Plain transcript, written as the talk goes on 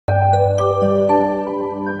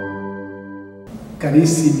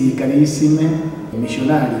Carissimi, carissime,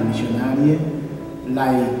 missionari e missionarie,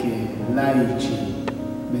 laiche, laici,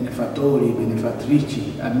 benefattori,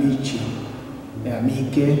 benefattrici, amici e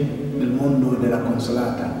amiche del mondo della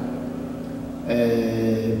Consolata.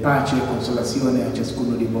 Pace e consolazione a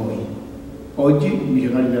ciascuno di voi. Oggi i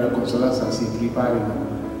missionari della Consolata si preparano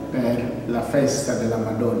per la festa della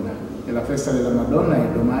Madonna. E la festa della Madonna è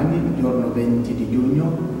domani, il giorno 20 di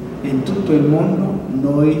giugno, e in tutto il mondo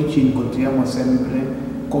noi ci incontriamo sempre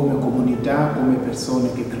come comunità, come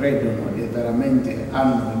persone che credono e veramente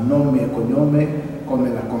hanno il nome e cognome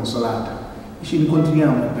come la Consolata. E ci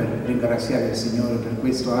incontriamo per ringraziare il Signore per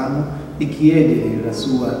questo anno e chiedere la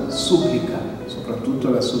sua supplica,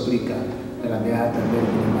 soprattutto la supplica della Beata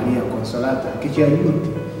Vergine Maria Consolata, che ci aiuti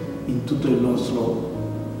in tutto il nostro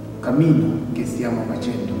cammino che stiamo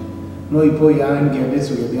facendo. Noi poi anche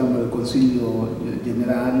adesso che abbiamo il Consiglio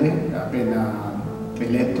Generale appena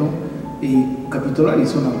eletto, i capitolari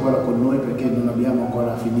sono ancora con noi perché non abbiamo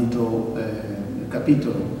ancora finito il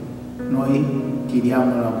capitolo. Noi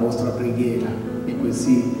chiediamo la vostra preghiera e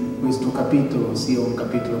questo capitolo sia un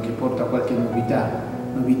capitolo che porta qualche novità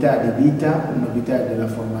di vita, novità della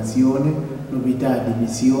formazione, novità di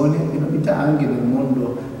missione e novità anche nel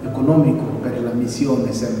mondo economico per la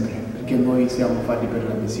missione sempre, perché noi siamo fatti per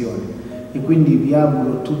la missione. E quindi vi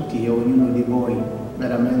auguro tutti e ognuno di voi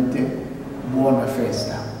veramente buona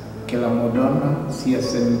festa, che la Madonna sia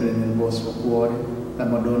sempre nel vostro cuore, la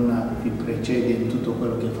Madonna vi precede in tutto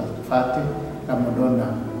quello che fate, la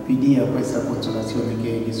Madonna vi dia questa consolazione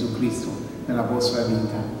che è Gesù Cristo nella vostra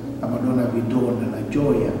vita, la Madonna vi dona la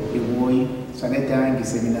gioia e voi sarete anche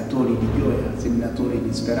seminatori di gioia, seminatori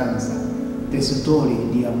di speranza, tessitori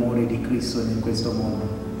di amore di Cristo in questo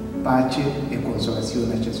mondo. Pace e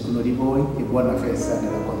consolazione a ciascuno di voi e buona festa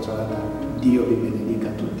nella Consolata. Dio vi benedica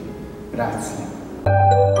tutti. Grazie.